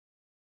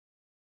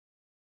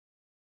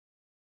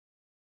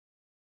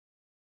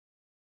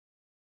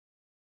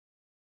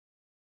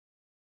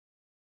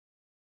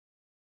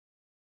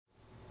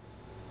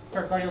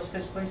Pericardial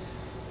stitch, please.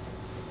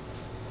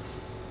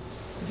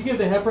 Could you give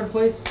the heparin,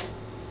 please?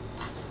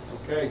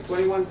 Okay,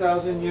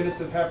 21,000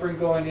 units of heparin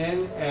going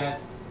in at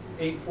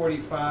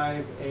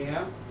 8:45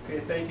 a.m.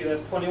 Okay, thank you.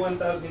 That's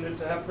 21,000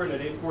 units of heparin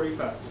at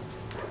 8:45.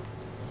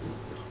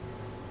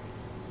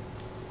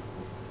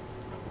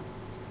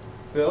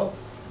 Bill,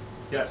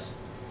 Yes.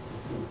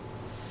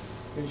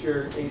 here's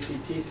your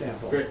ACT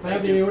sample. Great. Can I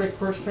have Thank the you. aortic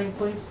purse string,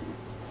 please?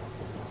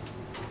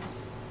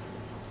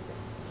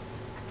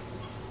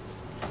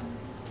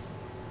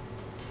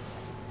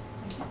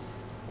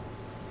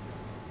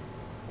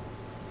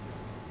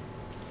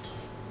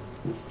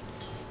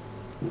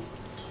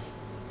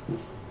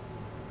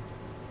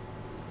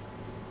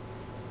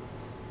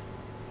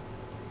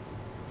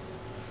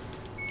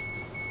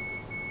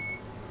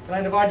 Can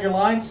I divide your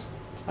lines?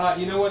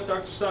 You know what,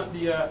 Dr. Stunt,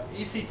 the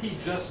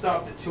ECT just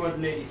stopped at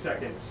 280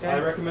 seconds. Okay. I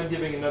recommend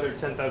giving another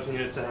 10,000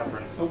 units of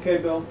heparin. Okay,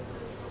 Bill.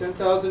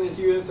 10,000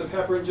 units of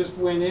heparin just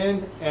went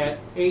in at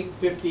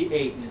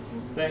 8:58.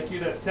 Thank you.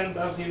 That's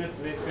 10,000 units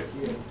at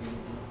 8:58.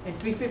 And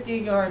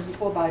 350 are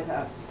before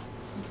bypass.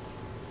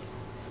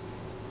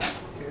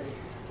 Okay.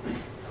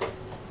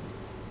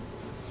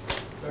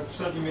 Dr.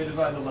 Stunt, you may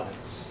divide the lines.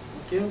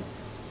 Thank you.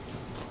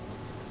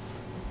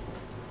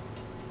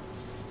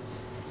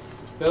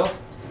 Bill,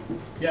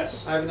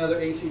 Yes. I have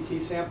another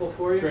ACT sample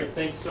for you. Great.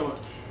 Thank you so much.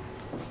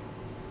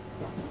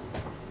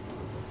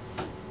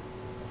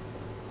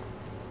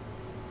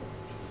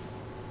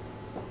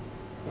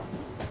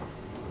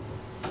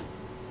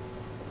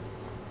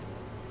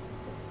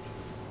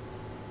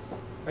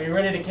 Are you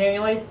ready to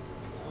cannulate?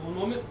 One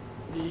moment.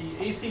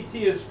 The ACT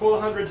is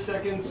 400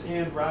 seconds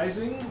and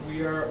rising.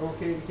 We are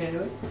okay to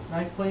cannulate.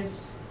 Knife,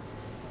 please.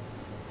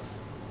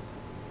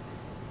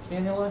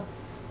 Cannula.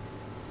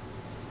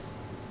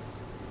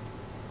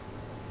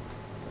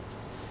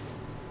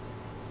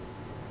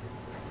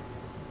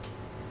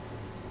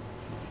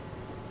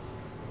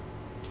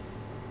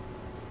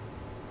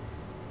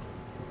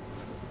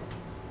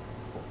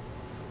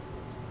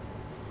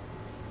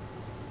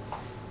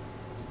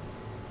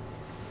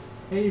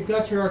 Hey, you've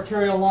got your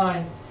arterial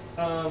line.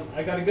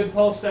 I got a good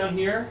pulse down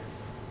here.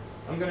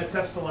 I'm going to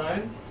test the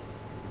line.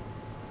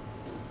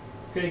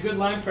 Okay, good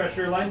line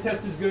pressure. Line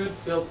test is good.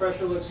 Bill,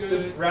 pressure looks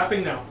good.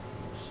 Wrapping now.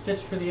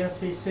 Stitch for the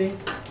SVC.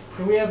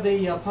 Can we have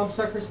the pump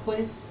suckers,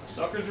 please?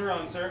 Suckers are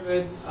on, sir.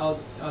 Good. I'll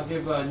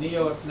give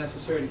Neo if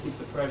necessary to keep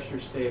the pressure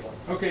stable.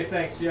 Okay,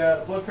 thanks.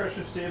 Yeah, blood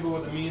pressure stable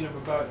with a mean of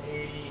about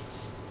 80.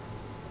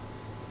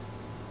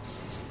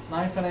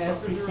 Knife and a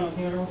Suckers are SVC on.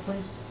 cannula,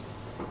 please.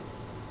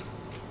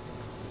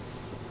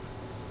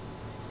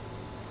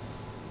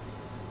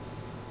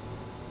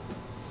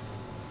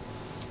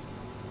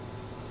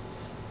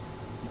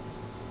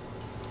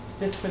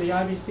 Stitch for the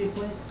IVC,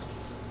 please.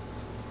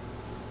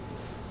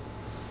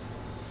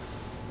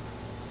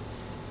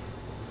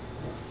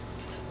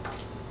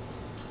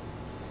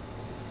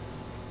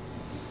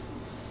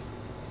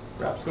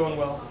 Wrap's going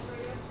well.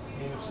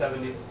 Mean of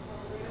 70.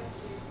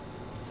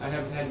 I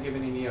haven't had to give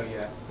any Neo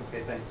yet.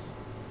 Okay, thanks.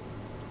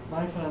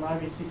 Knife and an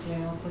IVC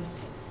cannula, please.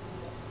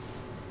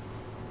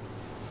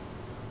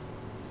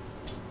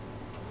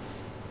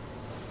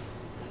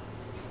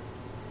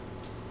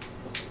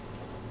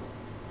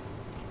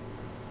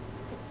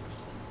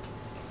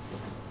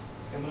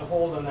 I'm going to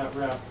hold on that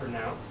wrap for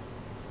now.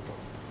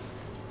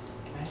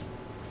 Okay.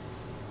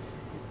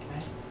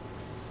 Okay.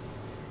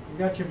 You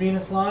got your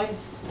venous line?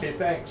 Okay,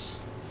 thanks.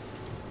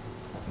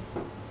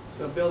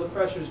 So, Bill, the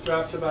pressure's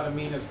dropped to about a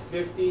mean of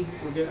 50.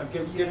 I'm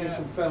giving you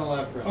some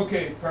phenylephrine.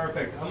 Okay,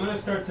 perfect. I'm going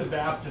to start to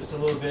VAP just a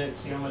little bit,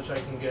 see how much I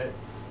can get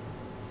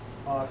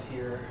off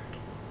here.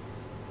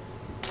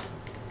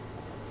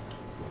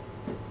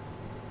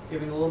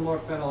 Giving a little more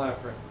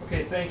phenylephrine.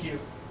 Okay, thank you.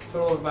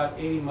 Total of about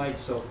 80 mics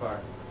so far.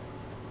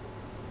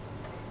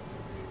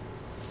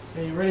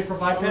 Are you ready for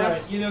bypass? All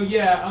right, you know,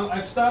 yeah,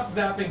 I've stopped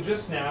vapping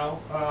just now.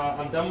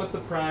 I'm done with the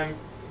prime.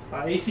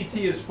 ACT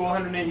is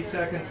 480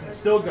 seconds and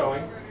still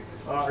going.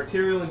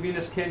 Arterial and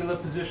venous cannula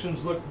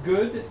positions look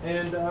good,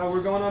 and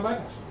we're going on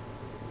bypass.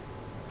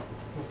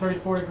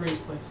 34 degrees,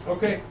 please.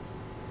 Okay.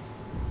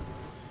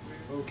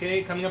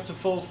 Okay, coming up to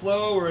full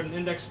flow. We're at an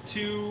index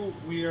 2.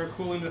 We are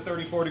cooling to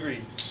 34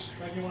 degrees.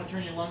 Greg, you want to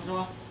turn your lungs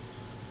off?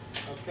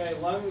 Okay,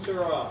 lungs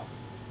are off.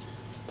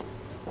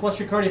 Flush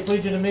your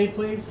cardioplegia to me,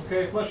 please.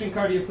 Okay, flushing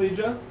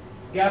cardioplegia.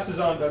 Gas is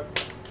on, Doug.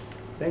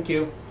 Thank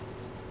you.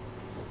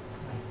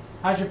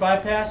 How's your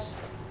bypass?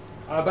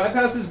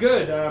 Bypass is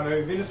good.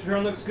 My venous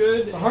return looks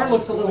good. The heart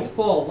looks a little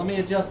full. Let me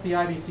adjust the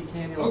IVC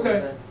cannula a Okay.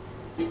 little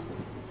bit.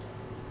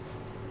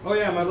 Oh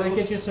yeah, my Does that levels.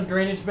 get you some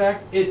drainage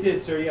back? It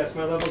did, sir. Yes,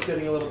 my level's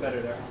getting a little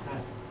better there.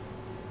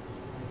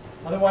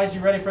 Otherwise,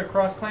 you ready for a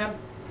cross clamp?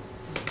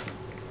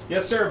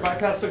 Yes, sir.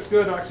 Bypass looks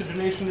good.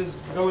 Oxygenation is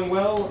going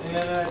well,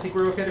 and I think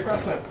we're okay to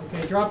cross clamp.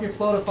 Okay, drop your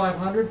flow to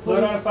 500, please.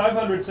 Float on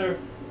 500, sir.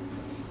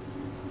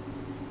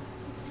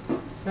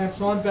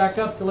 Clamps on, back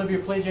up. Deliver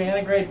your plegia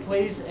antegrade,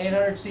 please.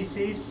 800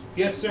 cc's.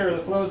 Yes, sir.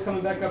 The flow is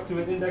coming back up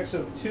to an index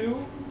of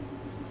 2,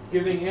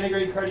 giving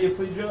antegrade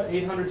cardioplegia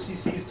 800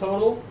 cc's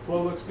total.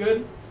 Flow looks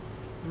good.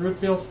 The root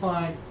feels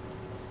fine.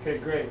 Okay,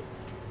 great.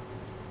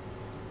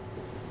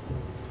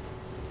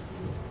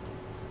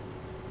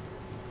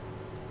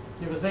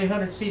 Give us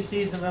 800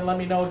 cc's and then let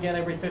me know again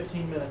every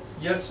 15 minutes.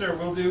 Yes, sir.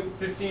 We'll do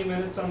 15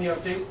 minutes on the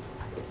update.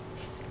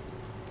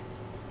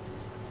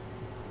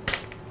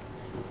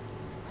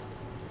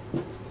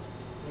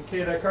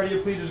 Okay, that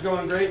cardioplegia is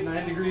going great.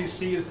 9 degrees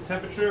C is the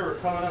temperature. We're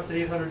coming up to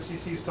 800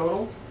 cc's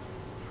total.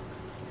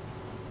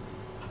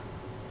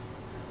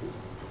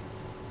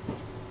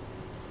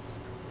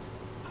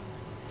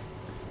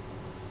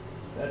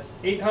 That's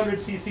 800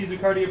 cc's of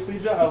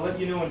cardioplegia. I'll let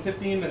you know in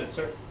 15 minutes,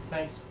 sir.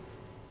 Thanks.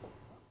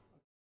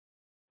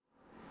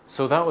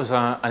 So that was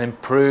an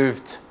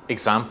improved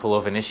example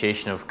of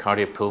initiation of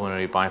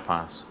cardiopulmonary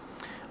bypass.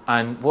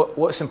 And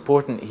what's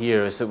important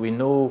here is that we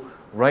know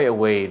right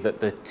away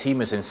that the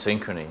team is in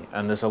synchrony,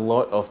 and there's a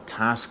lot of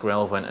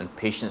task-relevant and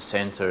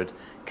patient-centered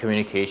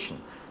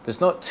communication.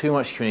 There's not too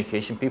much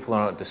communication. People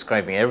are not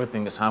describing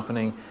everything that's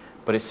happening,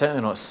 but it's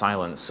certainly not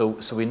silent. So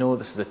we know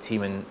this is a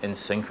team in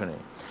synchrony.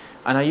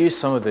 And I use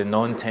some of the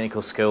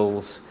non-technical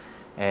skills,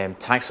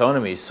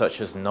 taxonomies such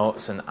as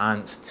knots and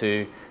ants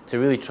to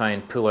really try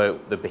and pull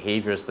out the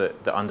behaviors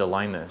that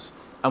underline this.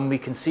 And we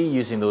can see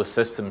using those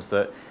systems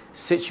that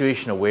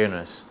situation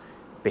awareness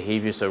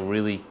behaviors are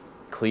really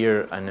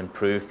clear and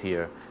improved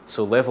here.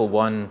 So level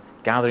 1,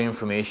 gathering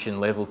information,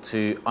 level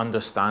 2,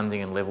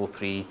 understanding, and level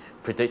 3,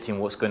 predicting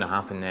what's going to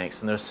happen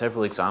next. And there are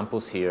several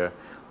examples here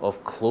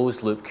of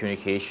closed loop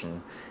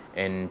communication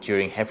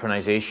during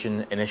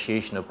heparinization,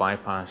 initiation of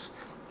bypass,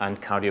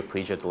 and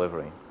cardioplegia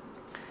delivery.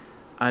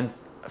 And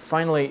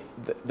finally,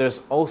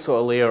 there's also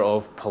a layer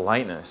of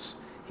politeness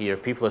here.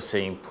 People are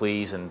saying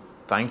please and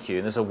thank you,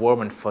 and there's a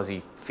warm and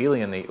fuzzy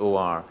feeling in the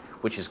OR,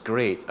 which is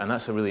great, and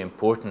that's a really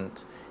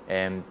important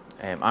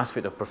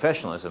aspect of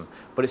professionalism,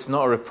 but it's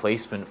not a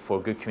replacement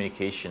for good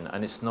communication,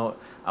 and it's not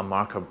a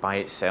marker by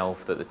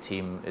itself that the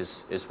team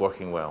is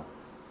working well.